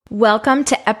Welcome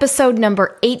to episode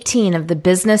number 18 of the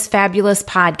Business Fabulous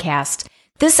podcast.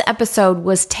 This episode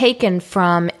was taken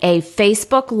from a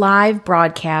Facebook Live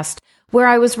broadcast where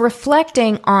I was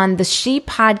reflecting on the She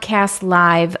Podcast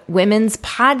Live Women's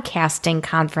Podcasting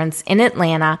Conference in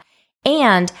Atlanta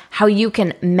and how you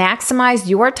can maximize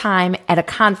your time at a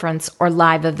conference or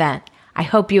live event. I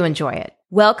hope you enjoy it.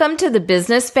 Welcome to the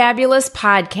Business Fabulous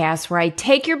podcast, where I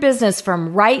take your business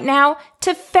from right now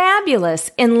to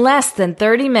fabulous in less than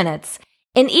 30 minutes.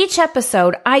 In each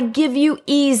episode, I give you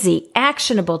easy,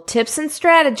 actionable tips and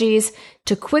strategies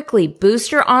to quickly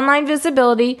boost your online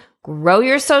visibility, grow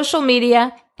your social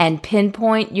media, and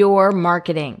pinpoint your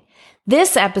marketing.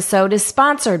 This episode is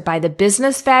sponsored by the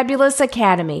Business Fabulous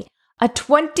Academy, a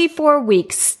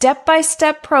 24-week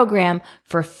step-by-step program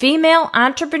for female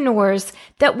entrepreneurs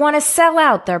that want to sell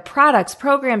out their products,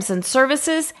 programs, and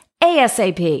services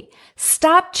ASAP.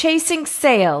 Stop chasing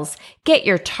sales. Get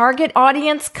your target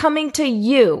audience coming to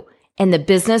you in the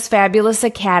Business Fabulous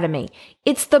Academy.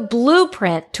 It's the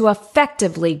blueprint to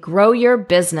effectively grow your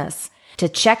business. To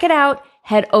check it out,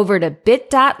 head over to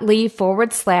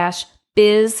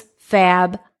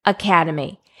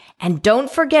bit.ly/BizFabAcademy. And don't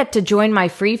forget to join my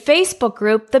free Facebook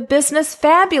group, the Business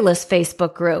Fabulous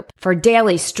Facebook group, for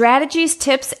daily strategies,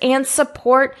 tips, and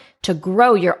support to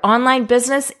grow your online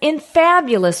business in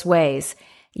fabulous ways.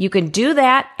 You can do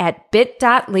that at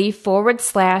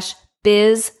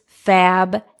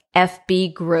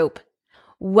bit.ly/BizFabFB group.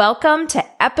 Welcome to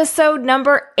episode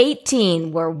number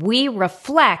 18, where we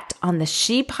reflect on the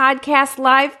She Podcast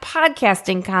Live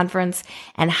Podcasting Conference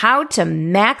and how to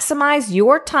maximize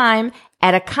your time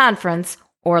at a conference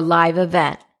or live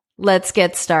event. Let's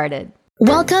get started.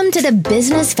 Welcome to the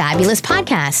Business Fabulous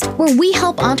podcast, where we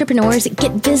help entrepreneurs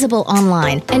get visible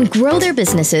online and grow their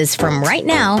businesses from right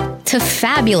now to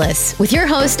fabulous, with your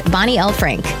host, Bonnie L.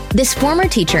 Frank. This former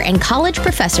teacher and college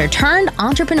professor turned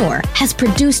entrepreneur has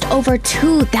produced over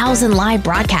 2,000 live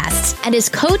broadcasts and has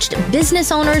coached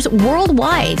business owners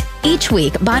worldwide. Each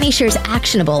week, Bonnie shares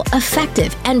actionable,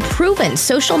 effective, and proven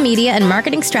social media and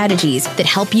marketing strategies that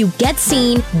help you get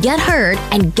seen, get heard,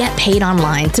 and get paid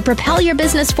online to propel your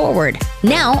business forward.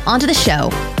 Now, onto the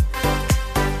show.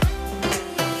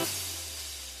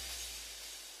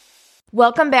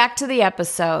 Welcome back to the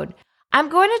episode. I'm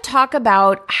going to talk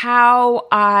about how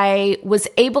I was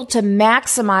able to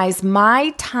maximize my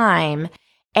time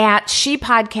at She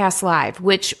Podcast Live,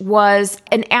 which was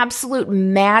an absolute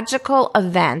magical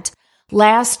event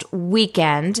last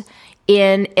weekend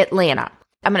in Atlanta.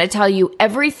 I'm going to tell you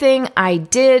everything I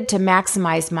did to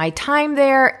maximize my time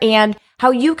there and how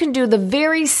you can do the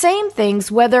very same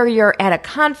things, whether you're at a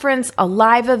conference, a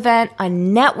live event, a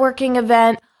networking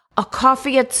event, a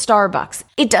coffee at Starbucks.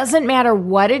 It doesn't matter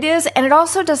what it is, and it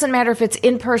also doesn't matter if it's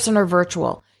in person or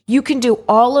virtual. You can do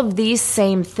all of these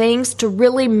same things to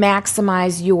really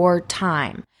maximize your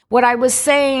time. What I was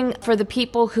saying for the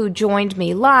people who joined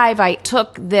me live, I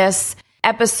took this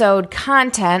episode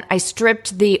content, I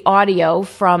stripped the audio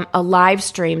from a live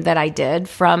stream that I did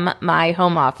from my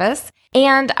home office.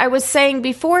 And I was saying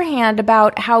beforehand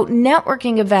about how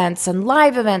networking events and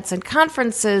live events and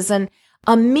conferences and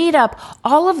a meetup,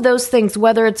 all of those things,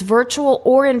 whether it's virtual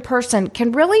or in person,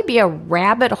 can really be a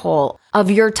rabbit hole of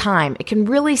your time. It can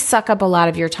really suck up a lot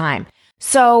of your time.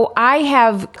 So I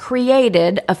have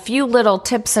created a few little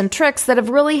tips and tricks that have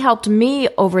really helped me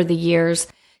over the years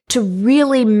to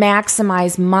really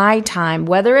maximize my time,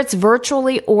 whether it's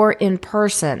virtually or in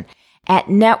person, at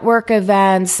network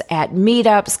events, at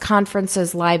meetups,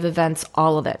 conferences, live events,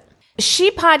 all of it. She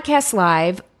Podcast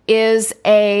Live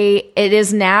it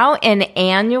is now an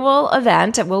annual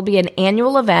event. It will be an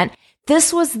annual event.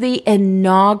 This was the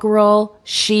inaugural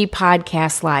She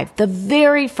Podcast Live, the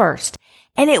very first.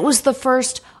 And it was the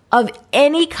first of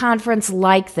any conference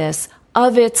like this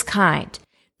of its kind.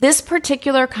 This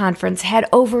particular conference had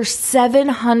over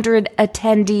 700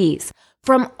 attendees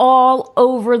from all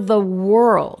over the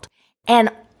world. And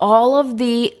all of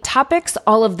the topics,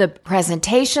 all of the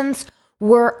presentations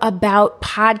were about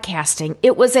podcasting.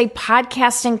 It was a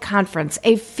podcasting conference,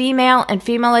 a female and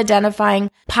female identifying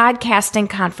podcasting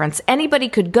conference. Anybody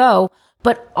could go,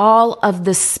 but all of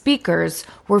the speakers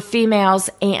were females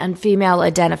and female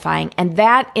identifying. And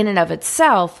that in and of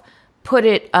itself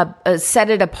set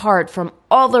it apart from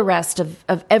all the rest of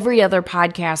every other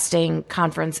podcasting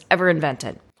conference ever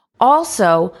invented.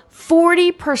 Also,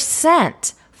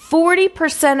 40%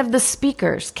 of the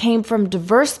speakers came from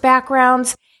diverse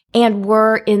backgrounds and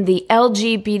were in the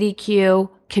LGBTQ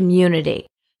community.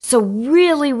 So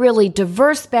really, really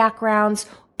diverse backgrounds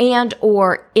and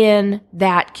or in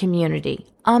that community.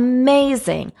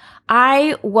 Amazing.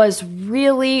 I was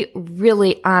really,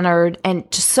 really honored and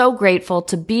just so grateful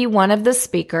to be one of the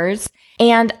speakers.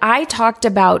 And I talked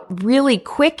about really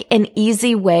quick and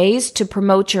easy ways to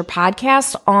promote your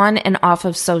podcast on and off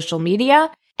of social media.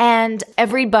 And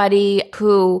everybody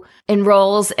who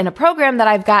enrolls in a program that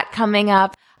I've got coming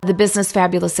up, the Business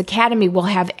Fabulous Academy, will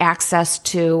have access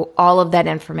to all of that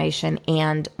information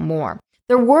and more.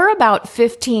 There were about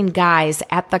 15 guys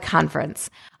at the conference,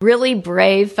 really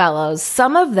brave fellows.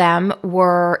 Some of them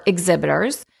were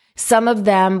exhibitors. Some of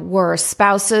them were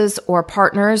spouses or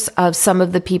partners of some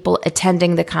of the people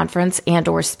attending the conference and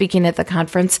or speaking at the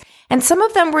conference. And some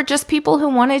of them were just people who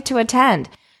wanted to attend.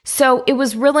 So it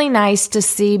was really nice to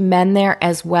see men there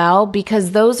as well,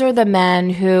 because those are the men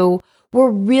who were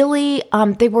really,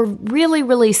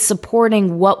 really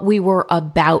supporting what we were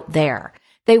about there.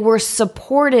 They were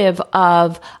supportive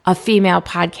of a female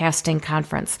podcasting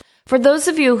conference. For those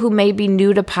of you who may be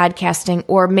new to podcasting,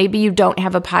 or maybe you don't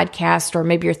have a podcast, or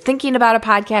maybe you're thinking about a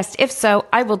podcast, if so,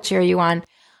 I will cheer you on.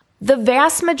 The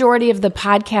vast majority of the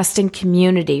podcasting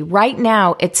community, right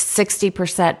now it's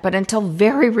 60%, but until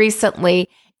very recently,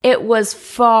 it was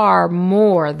far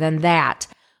more than that.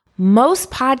 Most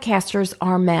podcasters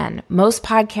are men. Most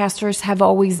podcasters have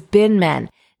always been men.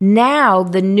 Now,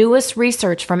 the newest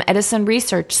research from Edison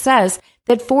Research says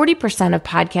that 40% of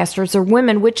podcasters are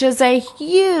women, which is a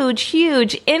huge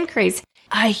increase,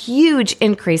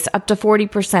 up to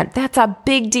 40%. That's a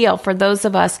big deal for those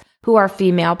of us who are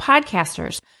female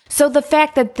podcasters. So the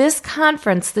fact that this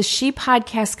conference, the She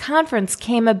Podcast Conference,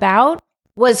 came about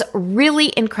was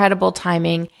really incredible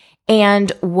timing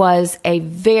and was a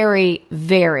very,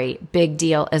 very big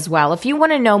deal as well. If you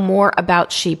want to know more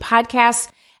about She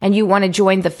Podcasts, and you want to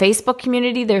join the Facebook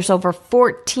community, there's over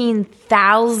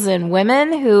 14,000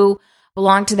 women who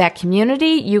belong to that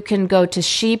community. You can go to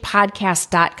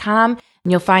shepodcast.com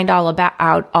and you'll find all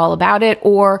about it.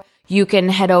 Or you can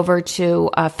head over to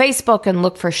Facebook and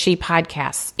look for She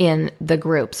Podcasts in the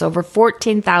groups. Over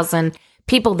 14,000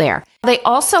 people there. They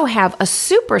also have a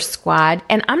super squad,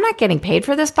 and I'm not getting paid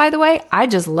for this, by the way. I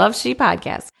just love She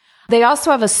Podcasts. They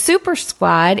also have a super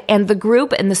squad, and the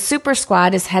group in the super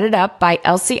squad is headed up by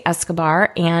Elsie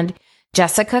Escobar and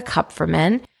Jessica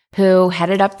Kupferman, who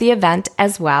headed up the event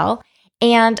as well.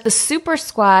 And the super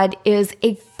squad is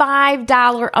a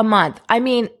 $5 a month. I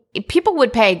mean, people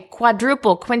would pay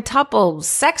quadruple, quintuple,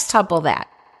 sextuple that.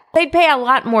 They'd pay a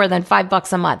lot more than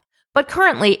 $5 a month. But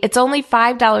currently, it's only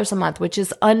 $5 a month, which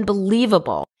is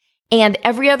unbelievable. And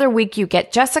every other week you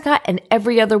get Jessica, and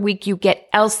every other week you get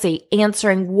Elsie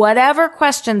answering whatever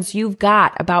questions you've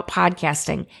got about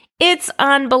podcasting. It's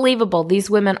unbelievable. These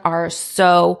women are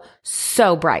so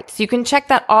bright. So you can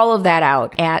check all of that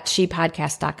out at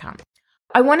shepodcast.com.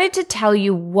 I wanted to tell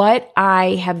you what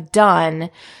I have done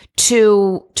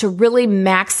to really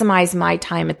maximize my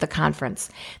time at the conference.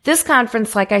 This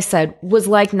conference, like I said, was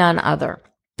like none other.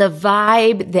 The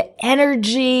vibe, the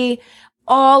energy,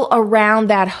 all around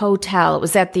that hotel. It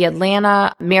was at the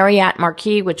Atlanta Marriott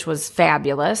Marquis, which was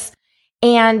fabulous.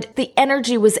 And the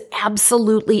energy was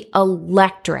absolutely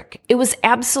electric. It was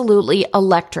absolutely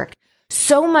electric.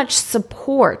 So much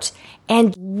support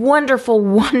and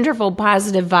wonderful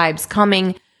positive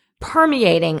vibes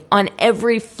permeating on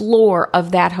every floor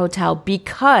of that hotel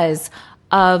because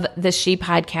of the She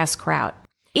Podcast crowd.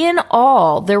 In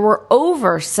all, there were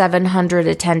over 700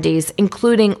 attendees,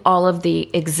 including all of the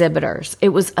exhibitors. It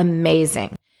was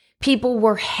amazing. People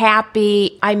were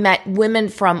happy. I met women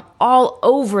from all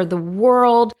over the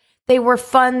world. They were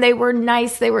fun. They were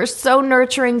nice. They were so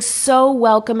nurturing, so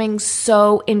welcoming,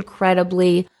 so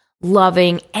incredibly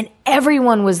loving. And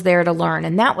everyone was there to learn.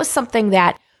 And that was something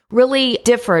that really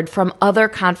differed from other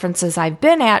conferences I've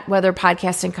been at, whether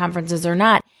podcasting conferences or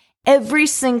not. Every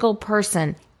single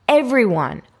person,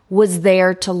 everyone was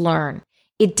there to learn.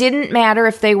 It didn't matter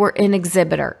if they were an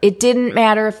exhibitor. It didn't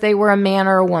matter if they were a man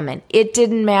or a woman. It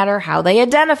didn't matter how they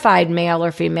identified, male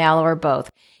or female or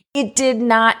both. It did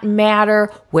not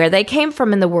matter where they came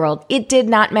from in the world. It did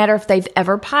not matter if they've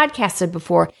ever podcasted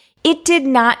before. It did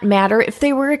not matter if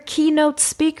they were a keynote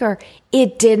speaker.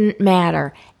 It didn't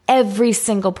matter. Every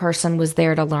single person was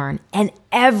there to learn, and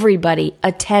everybody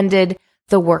attended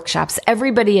the workshops.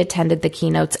 Everybody attended the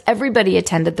keynotes. Everybody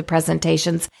attended the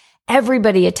presentations.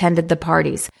 Everybody attended the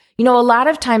parties. You know, a lot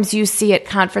of times you see at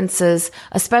conferences,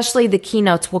 especially the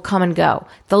keynotes will come and go.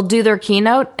 They'll do their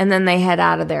keynote and then they head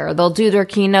out of there. Or they'll do their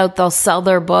keynote, they'll sell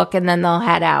their book, and then they'll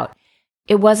head out.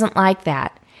 It wasn't like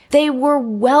that. They were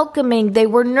welcoming, they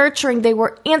were nurturing, they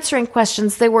were answering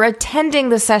questions, they were attending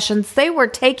the sessions, they were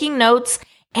taking notes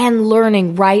and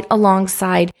learning right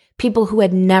alongside people who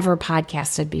had never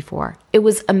podcasted before. It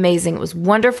was amazing. It was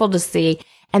wonderful to see.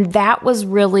 And that was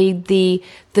really the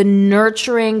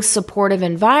nurturing, supportive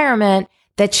environment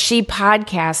that She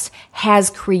Podcast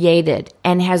has created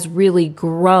and has really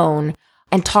grown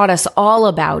and taught us all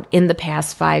about in the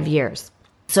past 5 years.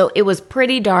 So it was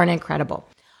pretty darn incredible.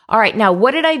 All right, now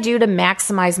what did I do to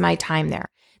maximize my time there?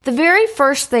 The very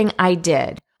first thing I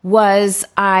did was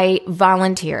I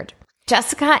volunteered.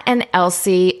 Jessica and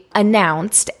Elsie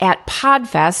announced at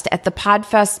PodFest, at the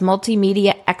PodFest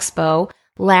Multimedia Expo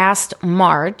last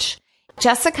March,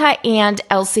 Jessica and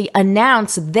Elsie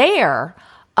announced there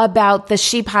about the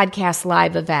She Podcast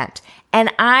Live event.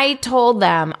 And I told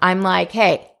them, I'm like,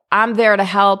 hey, I'm there to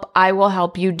help. I will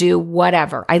help you do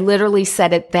whatever. I literally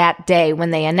said it that day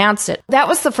when they announced it. That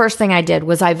was the first thing I did,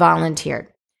 was I volunteered.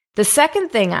 The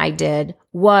second thing I did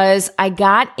was I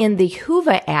got in the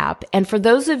Whova app. And for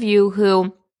those of you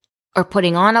who are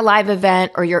putting on a live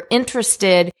event or you're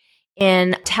interested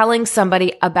in telling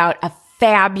somebody about a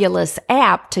fabulous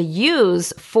app to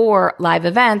use for live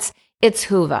events, it's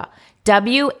Whova.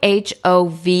 WHOVA.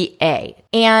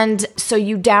 And so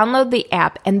you download the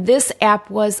app, and this app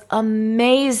was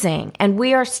amazing. And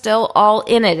we are still all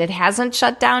in it. It hasn't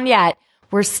shut down yet.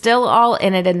 We're still all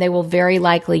in it, and they will very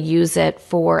likely use it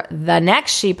for the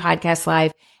next She Podcast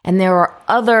Live. And there are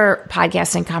other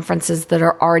podcasting conferences that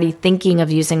are already thinking of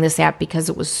using this app because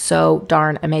it was so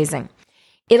darn amazing.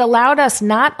 It allowed us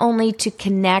not only to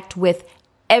connect with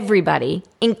everybody,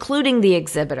 including the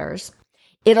exhibitors.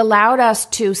 It allowed us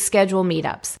to schedule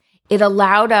meetups. It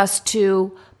allowed us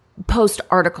to post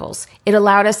articles. It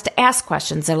allowed us to ask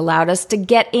questions. It allowed us to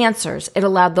get answers. It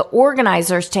allowed the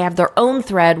organizers to have their own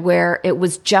thread where it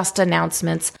was just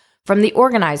announcements from the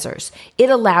organizers. It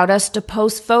allowed us to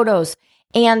post photos.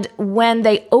 And when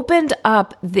they opened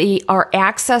up our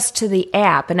access to the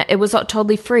app, and it was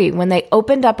totally free, when they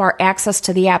opened up our access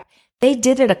to the app, they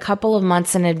did it a couple of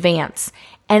months in advance.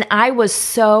 And I was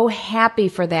so happy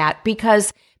for that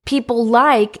because people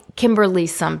like Kimberly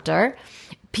Sumter,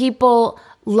 people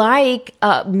like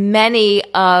many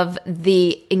of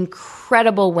the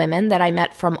incredible women that I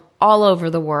met from all over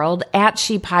the world at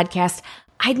She Podcast,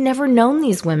 I'd never known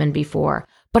these women before,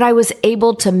 but I was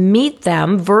able to meet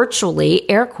them virtually,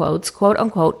 air quotes, quote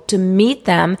unquote, to meet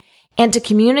them and to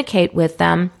communicate with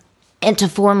them and to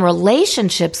form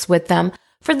relationships with them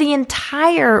for the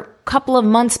entire couple of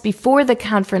months before the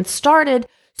conference started,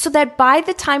 so that by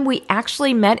the time we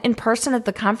actually met in person at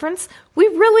the conference, we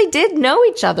really did know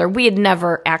each other. We had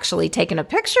never actually taken a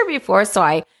picture before, so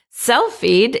I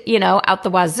selfied, out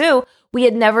the wazoo. We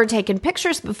had never taken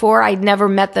pictures before. I'd never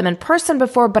met them in person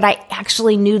before, but I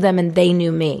actually knew them and they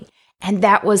knew me. And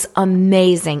that was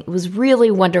amazing. It was really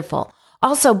wonderful.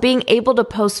 Also, being able to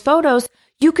post photos,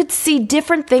 you could see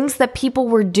different things that people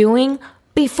were doing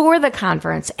before the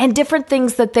conference and different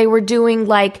things that they were doing,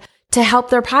 like to help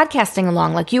their podcasting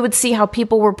along. Like you would see how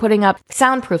people were putting up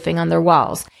soundproofing on their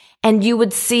walls, and you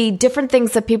would see different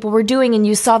things that people were doing, and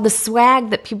you saw the swag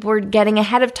that people were getting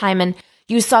ahead of time, and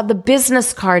you saw the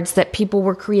business cards that people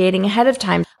were creating ahead of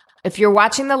time. If you're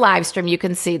watching the live stream, you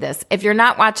can see this. If you're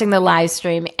not watching the live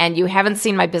stream and you haven't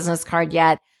seen my business card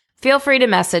yet, feel free to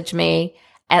message me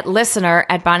at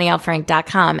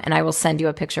listener@bonnielfrank.com and I will send you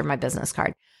a picture of my business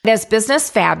card. It has Business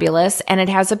Fabulous, and it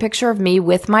has a picture of me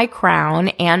with my crown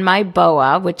and my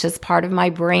boa, which is part of my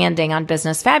branding on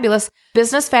Business Fabulous.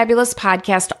 Business Fabulous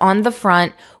podcast on the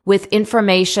front with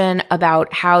information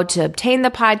about how to obtain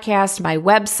the podcast, my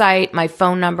website, my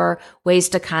phone number, ways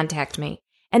to contact me.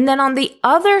 And then on the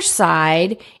other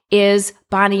side is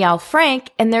Bonnie L.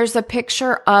 Frank, and there's a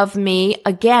picture of me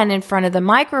again in front of the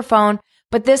microphone,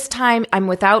 but this time I'm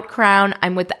without crown,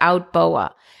 I'm without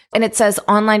boa. And it says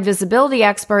online visibility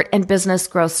expert and business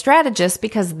growth strategist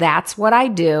because that's what I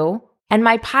do. And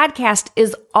my podcast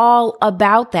is all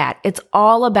about that. It's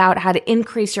all about how to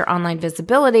increase your online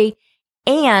visibility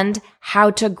and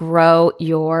how to grow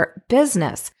your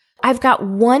business. I've got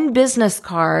one business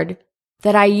card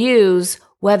that I use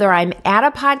whether I'm at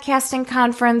a podcasting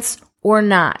conference or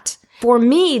not. For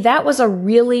me, that was a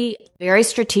really very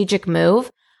strategic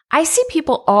move. I see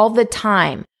people all the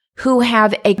time who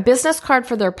have a business card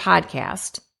for their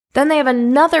podcast. Then they have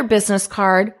another business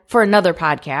card for another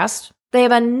podcast. They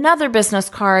have another business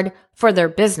card for their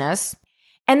business.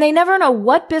 And they never know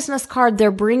what business card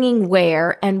they're bringing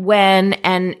where and when.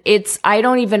 And I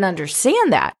don't even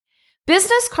understand that.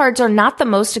 Business cards are not the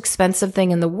most expensive thing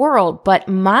in the world, but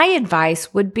my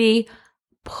advice would be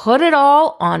put it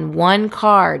all on one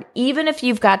card, even if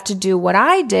you've got to do what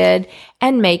I did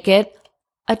and make it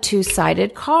a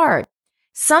two-sided card.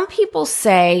 Some people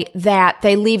say that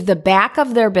they leave the back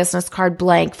of their business card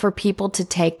blank for people to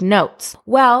take notes.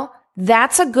 Well,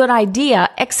 that's a good idea,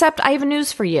 except I have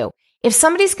news for you. If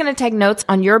somebody's going to take notes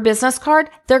on your business card,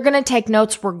 they're going to take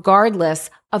notes regardless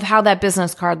of how that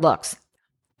business card looks.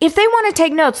 If they want to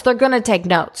take notes, they're going to take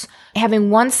notes.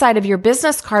 Having one side of your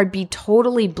business card be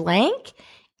totally blank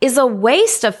is a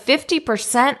waste of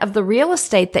 50% of the real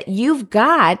estate that you've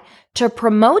got to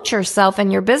promote yourself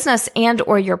and your business and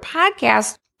or your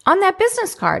podcast on that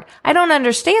business card. I don't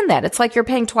understand that. It's like you're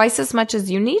paying twice as much as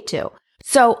you need to.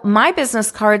 So my business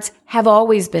cards have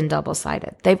always been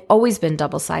double-sided. They've always been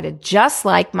double-sided, just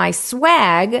like my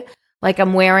swag, like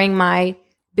I'm wearing my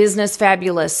Business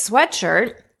Fabulous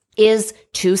sweatshirt, is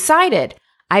two-sided.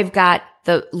 I've got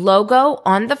the logo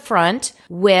on the front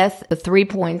with the 3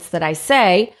 points that I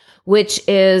say, which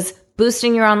is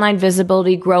boosting your online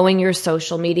visibility, growing your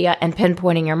social media, and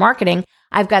pinpointing your marketing.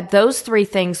 I've got those 3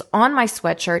 things on my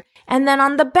sweatshirt. And then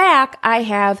on the back, I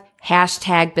have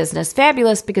hashtag Business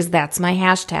Fabulous because that's my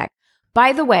hashtag.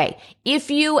 By the way,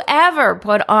 if you ever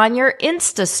put on your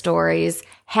Insta stories,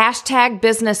 hashtag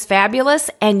Business Fabulous,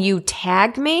 and you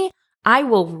tag me, I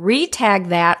will re-tag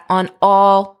that on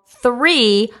all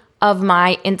 3 of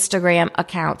my Instagram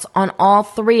accounts, on all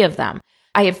 3 of them.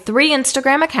 I have 3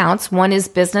 Instagram accounts. One is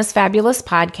Business Fabulous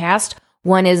Podcast.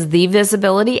 One is The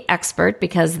Visibility Expert,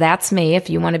 because that's me if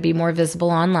you want to be more visible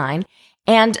online.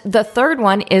 And the third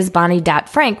one is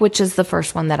Bonnie.Frank, which is the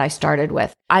first one that I started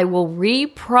with. I will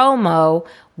re-promo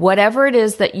whatever it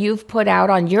is that you've put out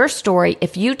on your story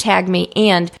if you tag me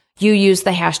and you use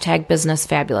the hashtag Business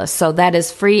Fabulous. So that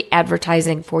is free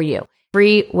advertising for you.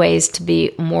 Free ways to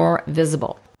be more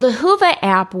visible. The Whova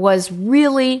app was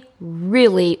really,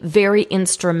 really very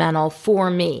instrumental for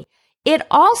me. It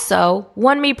also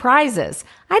won me prizes.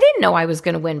 I didn't know I was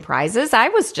going to win prizes. I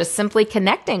was just simply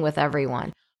connecting with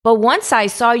everyone. But once I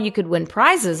saw you could win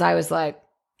prizes, I was like,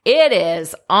 it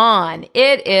is on.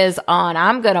 It is on.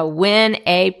 I'm going to win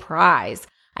a prize.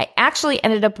 I actually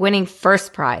ended up winning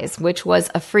first prize, which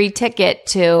was a free ticket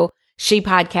to She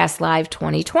Podcast Live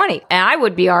 2020. And I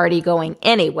would be already going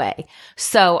anyway.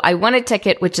 So I won a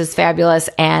ticket, which is fabulous.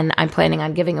 And I'm planning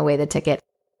on giving away the ticket.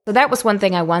 So that was one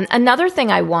thing I won. Another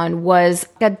thing I won was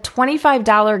a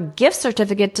 $25 gift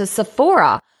certificate to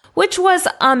Sephora, which was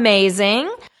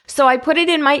amazing. So I put it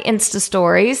in my Insta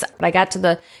stories. I got to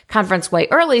the conference way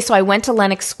early. So I went to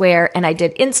Lenox Square and I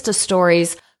did Insta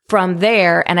stories from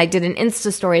there. And I did an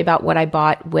Insta story about what I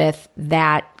bought with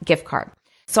that gift card.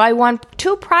 So I won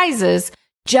 2 prizes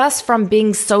just from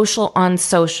being social on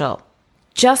social,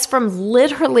 just from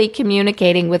literally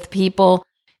communicating with people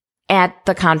at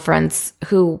the conference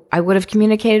who I would have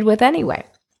communicated with anyway.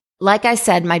 Like I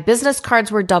said, my business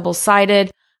cards were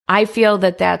double-sided. I feel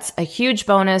that that's a huge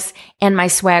bonus, and my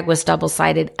swag was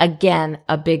double-sided. Again,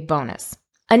 a big bonus.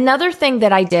 Another thing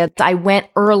that I did, I went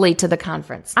early to the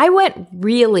conference. I went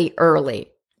really early.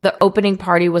 The opening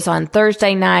party was on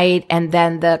Thursday night, and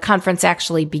then the conference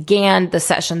actually began. The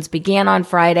sessions began on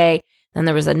Friday. Then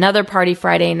there was another party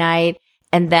Friday night,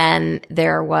 and then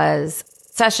there was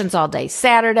sessions all day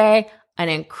Saturday, an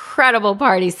incredible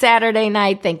party Saturday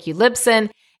night. Thank you, Libsyn.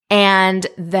 And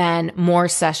then more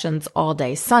sessions all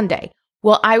day Sunday.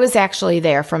 Well, I was actually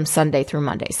there from Sunday through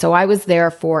Monday. So I was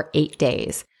there for 8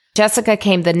 days. Jessica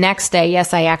came the next day.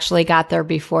 Yes, I actually got there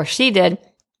before she did.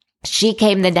 She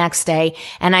came the next day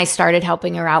and I started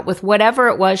helping her out with whatever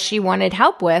it was she wanted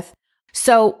help with.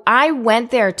 So I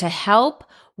went there to help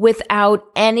without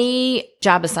any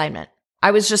job assignment.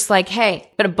 I was just like, hey, I'm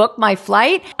going to book my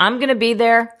flight. I'm going to be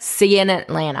there. See you in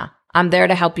Atlanta. I'm there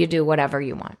to help you do whatever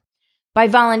you want. By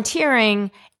volunteering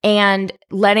and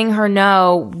letting her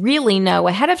know, really know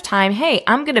ahead of time, hey,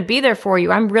 I'm going to be there for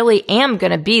you. I really am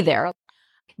going to be there.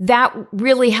 That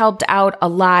really helped out a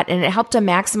lot, and it helped to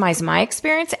maximize my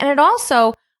experience. And it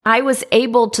also, I was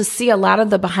able to see a lot of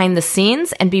the behind the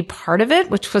scenes and be part of it,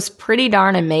 which was pretty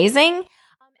darn amazing.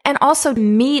 And also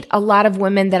meet a lot of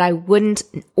women that I wouldn't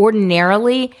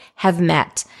ordinarily have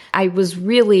met. I was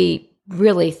really,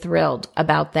 really thrilled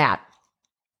about that.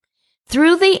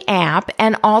 Through the app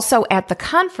and also at the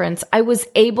conference, I was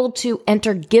able to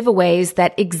enter giveaways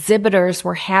that exhibitors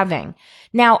were having.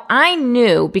 Now, I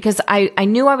knew, because I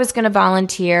knew I was going to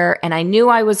volunteer and I knew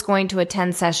I was going to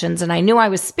attend sessions and I knew I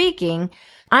was speaking,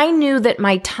 I knew that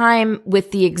my time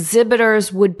with the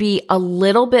exhibitors would be a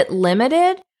little bit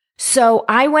limited. So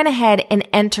I went ahead and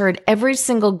entered every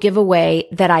single giveaway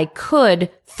that I could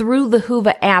through the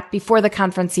Whova app before the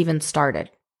conference even started.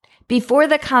 Before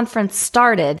the conference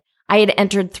started, I had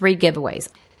entered 3 giveaways.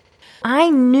 I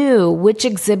knew which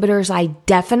exhibitors I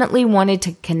definitely wanted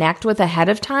to connect with ahead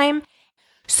of time,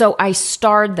 so I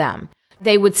starred them.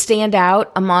 They would stand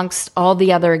out amongst all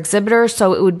the other exhibitors.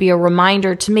 So it would be a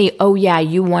reminder to me, oh yeah,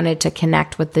 you wanted to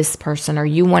connect with this person, or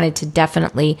you wanted to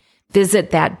definitely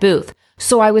visit that booth.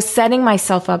 So I was setting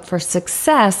myself up for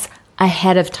success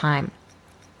ahead of time.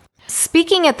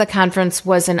 Speaking at the conference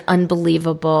was an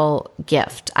unbelievable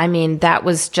gift. I mean, that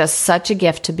was just such a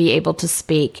gift to be able to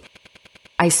speak.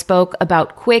 I spoke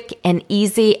about quick and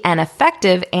easy and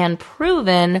effective and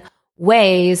proven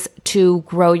ways to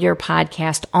grow your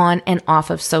podcast on and off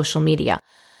of social media.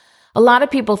 A lot of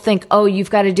people think, oh,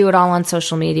 you've got to do it all on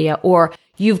social media, or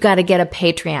you've got to get a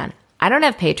Patreon. I don't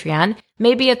have Patreon.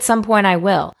 Maybe at some point I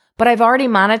will, but I've already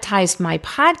monetized my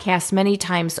podcast many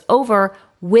times over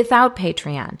without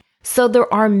Patreon. So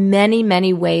there are many,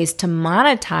 many ways to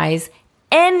monetize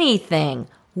anything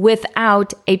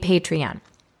without a Patreon.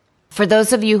 For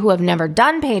those of you who have never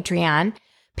done Patreon,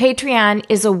 Patreon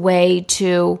is a way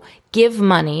to give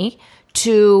money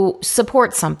to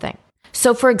support something.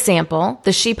 So for example,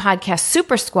 the She Podcast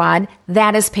Super Squad,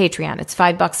 that is Patreon. It's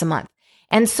 $5 a month.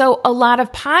 And so a lot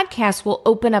of podcasts will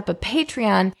open up a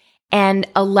Patreon and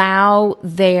allow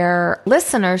their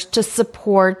listeners to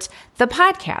support the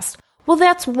podcast. Well,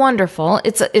 that's wonderful.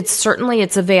 It's certainly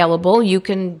available. You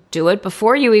can do it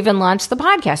before you even launch the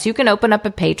podcast. You can open up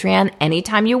a Patreon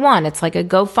anytime you want. It's like a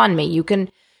GoFundMe. You can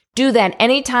do that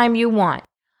anytime you want.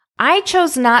 I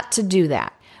chose not to do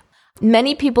that.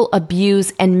 Many people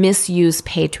abuse and misuse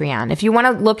Patreon. If you want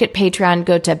to look at Patreon,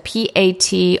 go to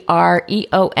patreon.com,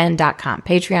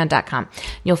 patreon.com.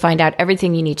 You'll find out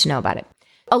everything you need to know about it.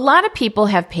 A lot of people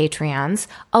have Patreons.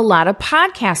 A lot of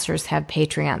podcasters have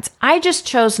Patreons. I just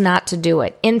chose not to do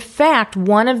it. In fact,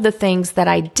 one of the things that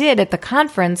I did at the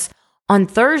conference on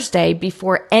Thursday,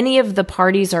 before any of the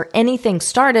parties or anything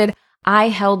started, I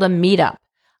held a meetup.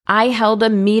 I held a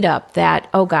meetup that,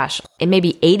 oh gosh,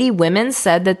 maybe 80 women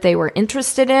said that they were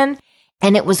interested in.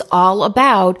 And it was all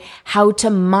about how to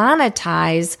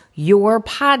monetize your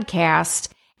podcast.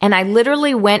 And I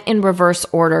literally went in reverse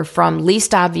order from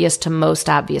least obvious to most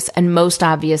obvious, and most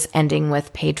obvious ending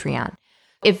with Patreon.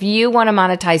 If you want to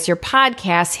monetize your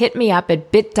podcast, hit me up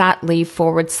at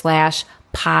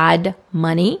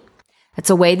bit.ly/podmoney. That's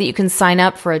a way that you can sign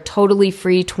up for a totally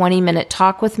free 20-minute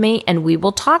talk with me, and we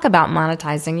will talk about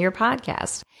monetizing your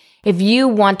podcast. If you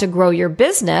want to grow your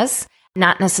business,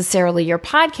 not necessarily your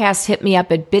podcast, hit me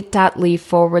up at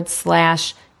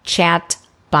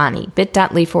bit.ly/chatbonnie,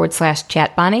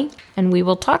 bit.ly/chatbonnie, and we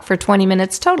will talk for 20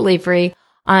 minutes totally free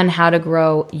on how to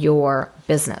grow your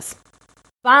business.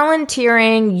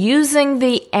 Volunteering, using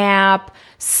the app,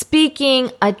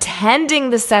 speaking, attending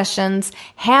the sessions,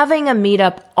 having a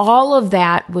meetup, all of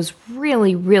that was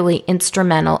really, really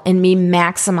instrumental in me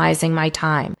maximizing my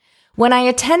time. When I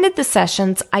attended the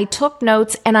sessions, I took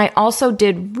notes, and I also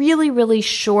did really, really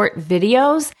short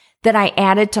videos that I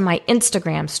added to my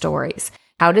Instagram stories.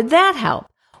 How did that help?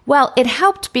 Well, it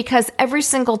helped because every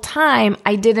single time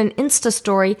I did an Insta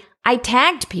story, I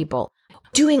tagged people.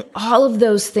 Doing all of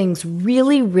those things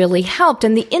really, really helped.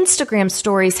 And the Instagram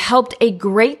stories helped a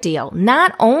great deal.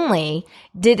 Not only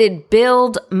did it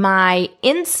build my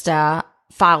Insta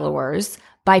followers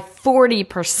by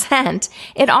 40%,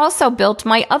 it also built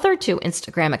my other 2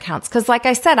 Instagram accounts. Because like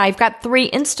I said, I've got 3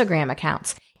 Instagram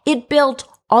accounts. It built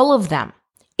all of them.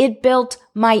 It built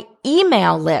my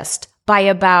email list by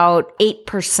about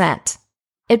 8%.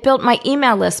 It built my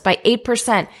email list by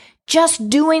 8%. Just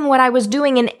doing what I was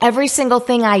doing, and every single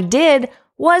thing I did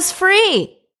was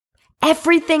free.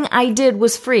 Everything I did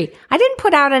was free. I didn't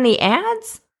put out any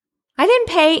ads. I didn't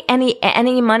pay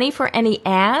any money for any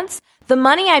ads. The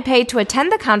money I paid to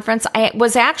attend the conference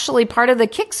was actually part of the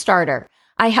Kickstarter.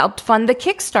 I helped fund the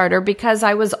Kickstarter because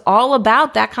I was all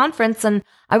about that conference, and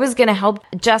I was going to help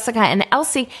Jessica and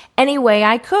Elsie any way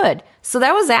I could. So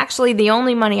that was actually the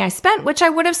only money I spent, which I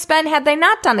would have spent had they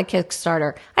not done a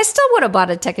Kickstarter. I still would have bought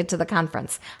a ticket to the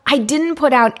conference. I didn't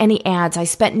put out any ads. I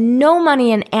spent no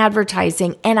money in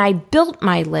advertising, and I built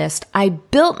my list. I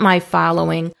built my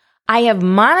following. I have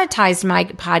monetized my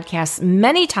podcast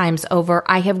many times over.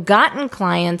 I have gotten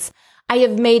clients. I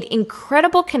have made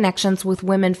incredible connections with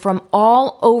women from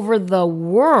all over the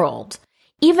world.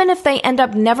 Even if they end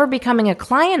up never becoming a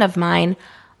client of mine,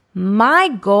 my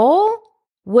goal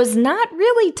was not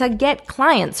really to get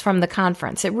clients from the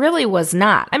conference. It really was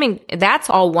not. I mean, that's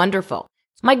all wonderful.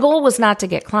 My goal was not to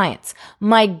get clients.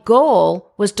 My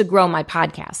goal was to grow my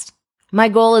podcast. My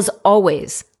goal is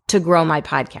always to grow my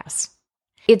podcast.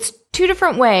 It's 2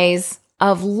 different ways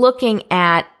of looking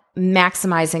at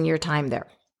maximizing your time there.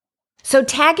 So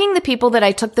tagging the people that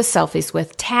I took the selfies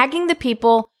with, tagging the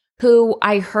people who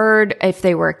I heard if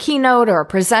they were a keynote or a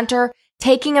presenter,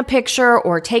 taking a picture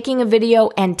or taking a video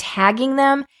and tagging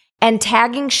them and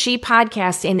tagging She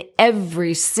Podcast in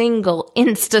every single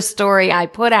Insta story I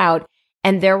put out,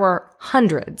 and there were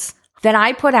hundreds that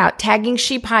I put out tagging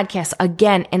She Podcast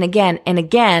again and again and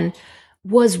again,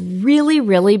 was really,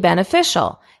 really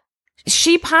beneficial.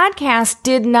 She Podcast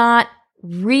did not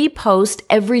repost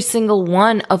every single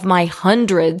one of my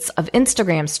hundreds of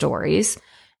Instagram stories,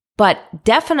 but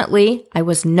definitely I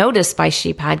was noticed by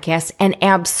She Podcast, and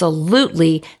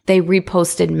absolutely they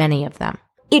reposted many of them.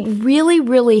 It really,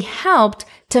 really helped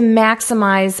to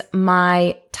maximize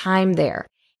my time there.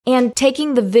 And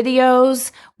taking the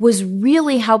videos was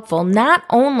really helpful. Not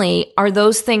only are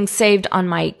those things saved on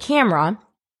my camera,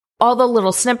 all the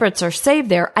little snippets are saved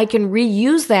there. I can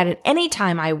reuse that at any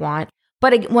time I want.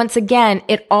 But once again,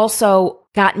 it also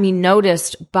got me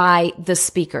noticed by the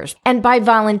speakers. And by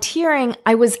volunteering,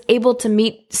 I was able to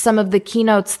meet some of the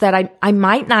keynotes that I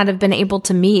might not have been able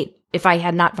to meet if I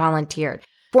had not volunteered.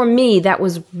 For me, that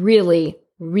was really,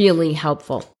 really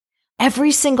helpful.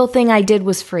 Every single thing I did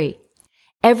was free.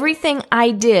 Everything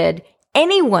I did,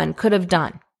 anyone could have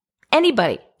done.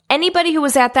 Anybody who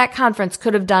was at that conference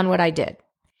could have done what I did.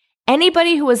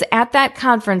 Anybody who was at that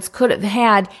conference could have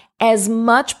had as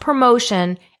much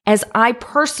promotion as I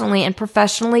personally and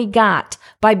professionally got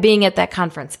by being at that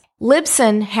conference.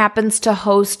 Libsyn happens to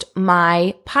host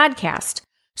my podcast.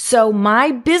 So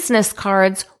my business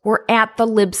cards were at the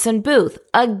Libsyn booth.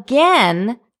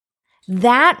 Again,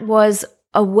 that was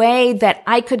a way that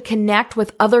I could connect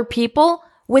with other people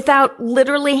without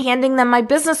literally handing them my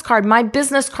business card. My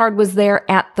business card was there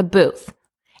at the booth.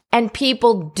 And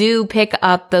people do pick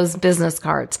up those business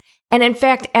cards. And in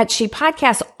fact, at She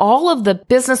Podcast, all of the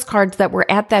business cards that were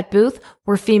at that booth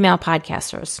were female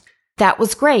podcasters. That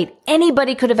was great.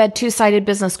 Anybody could have had two-sided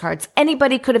business cards.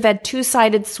 Anybody could have had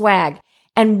two-sided swag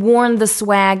and worn the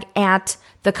swag at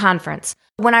the conference.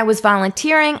 When I was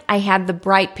volunteering, I had the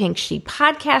bright pink She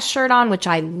Podcast shirt on, which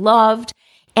I loved.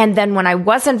 And then when I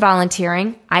wasn't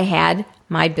volunteering, I had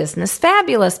my Business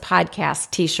Fabulous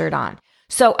podcast t-shirt on.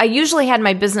 So I usually had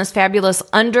my Business Fabulous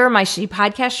under my She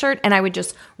Podcast shirt, and I would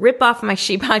just rip off my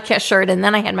She Podcast shirt, and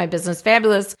then I had my Business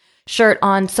Fabulous shirt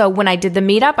on. So when I did the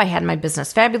meetup, I had my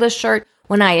Business Fabulous shirt.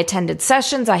 When I attended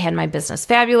sessions, I had my Business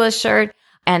Fabulous shirt.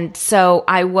 And so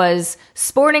I was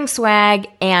sporting swag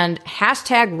and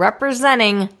hashtag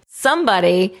representing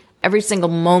somebody every single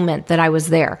moment that I was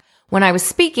there. When I was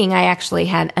speaking, I actually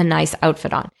had a nice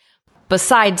outfit on.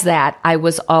 Besides that, I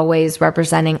was always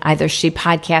representing either She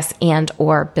Podcast and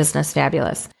or Business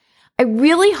Fabulous. I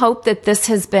really hope that this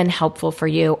has been helpful for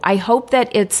you. I hope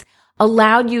that it's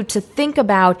allowed you to think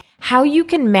about how you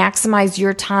can maximize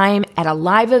your time at a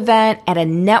live event, at a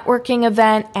networking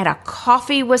event, at a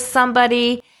coffee with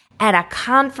somebody, at a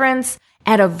conference,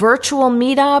 at a virtual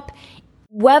meetup.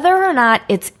 Whether or not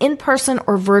it's in person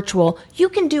or virtual, you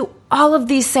can do all of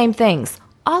these same things,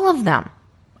 all of them.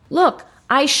 Look,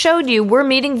 I showed you we're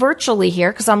meeting virtually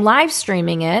here because I'm live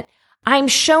streaming it. I'm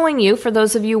showing you, for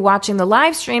those of you watching the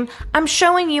live stream, I'm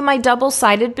showing you my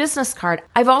double-sided business card.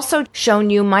 I've also shown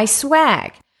you my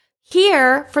swag.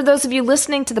 Here, for those of you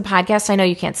listening to the podcast, I know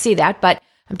you can't see that, but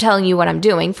I'm telling you what I'm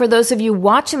doing. For those of you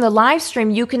watching the live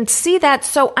stream, you can see that.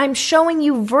 So I'm showing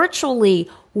you virtually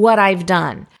what I've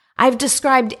done. I've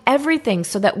described everything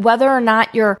so that whether or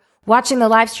not you're watching the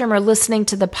live stream or listening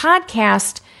to the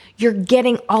podcast, you're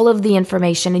getting all of the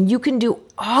information, and you can do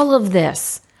all of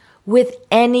this with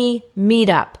any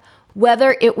meetup,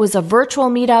 whether it was a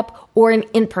virtual meetup or an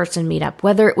in-person meetup,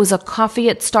 whether it was a coffee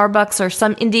at Starbucks or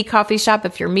some indie coffee shop.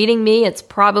 If you're meeting me, it's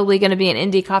probably going to be an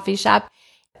indie coffee shop.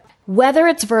 Whether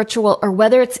it's virtual or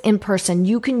whether it's in person,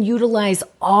 you can utilize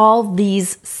all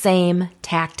these same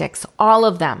tactics, all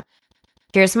of them.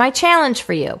 Here's my challenge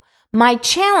for you. My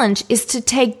challenge is to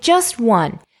take just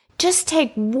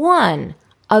take one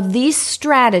of these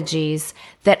strategies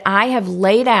that I have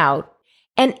laid out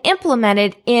and implement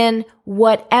it in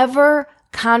whatever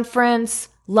conference,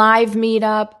 live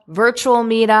meetup,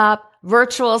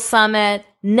 virtual summit,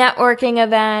 networking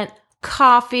event,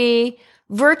 coffee,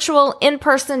 virtual,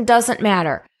 in-person, doesn't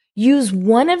matter. Use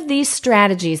one of these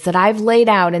strategies that I've laid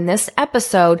out in this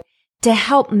episode to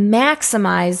help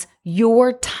maximize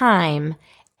your time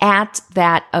at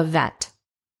that event.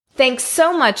 Thanks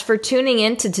so much for tuning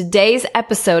in to today's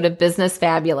episode of Business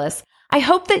Fabulous. I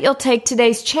hope that you'll take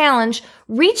today's challenge,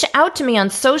 reach out to me on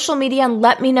social media, and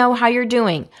let me know how you're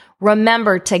doing.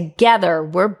 Remember, together,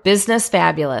 we're Business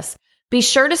Fabulous. Be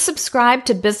sure to subscribe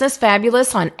to Business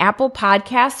Fabulous on Apple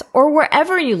Podcasts or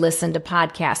wherever you listen to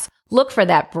podcasts. Look for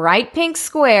that bright pink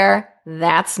square.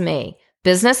 That's me,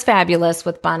 Business Fabulous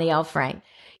with Bonnie L. Frank.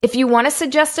 If you want to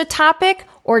suggest a topic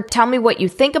or tell me what you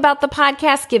think about the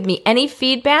podcast, give me any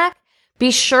feedback, be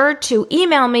sure to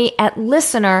email me at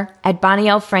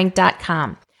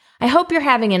listener@bonnielfrank.com. I hope you're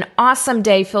having an awesome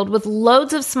day filled with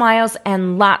loads of smiles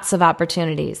and lots of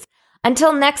opportunities.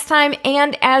 Until next time,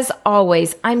 and as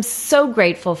always, I'm so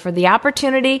grateful for the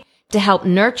opportunity to help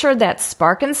nurture that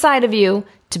spark inside of you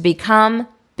to become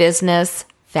business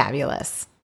fabulous.